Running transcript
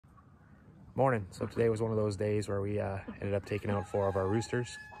Morning. So today was one of those days where we ended up taking out 4 of our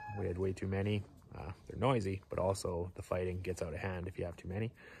roosters. We had way too many. They're noisy, but also the fighting gets out of hand if you have too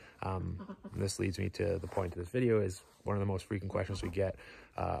many. This leads me to the point of this video. Is one of the most frequent questions we get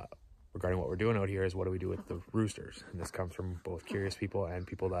regarding what we're doing out here is, what do we do with the roosters? And this comes from both curious people and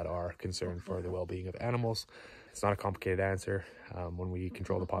people that are concerned for the well-being of animals. It's not a complicated answer. When we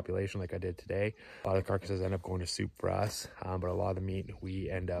control the population like I did today, a lot of the carcasses end up going to soup for us, but a lot of the meat we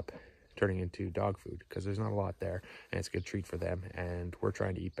end up turning into dog food because there's not a lot there, and it's a good treat for them, and we're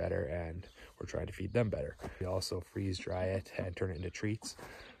trying to eat better and we're trying to feed them better. We also freeze dry it and turn it into treats,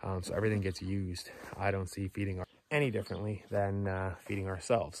 so everything gets used. I don't see feeding any differently than feeding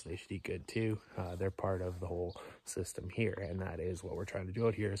ourselves. They should eat good too. They're part of the whole system here, and that is what we're trying to do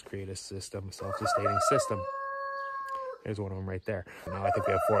out here, is create a system, a self-sustaining system. There's one of them right there. Now I think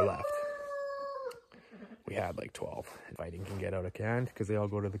we have 4 left. We had like 12. Fighting can get out of hand because they all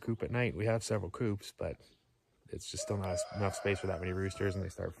go to the coop at night. We have several coops, but it's just still not enough space for that many roosters, and they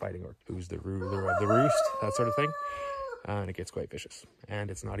start fighting or who's the ruler of the roost, that sort of thing. And it gets quite vicious, and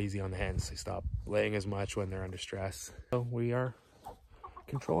it's not easy on the hens. They stop laying as much when they're under stress. So we are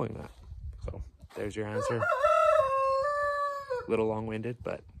controlling that. So there's your answer. A little long-winded,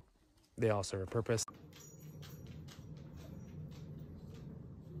 but they all serve a purpose.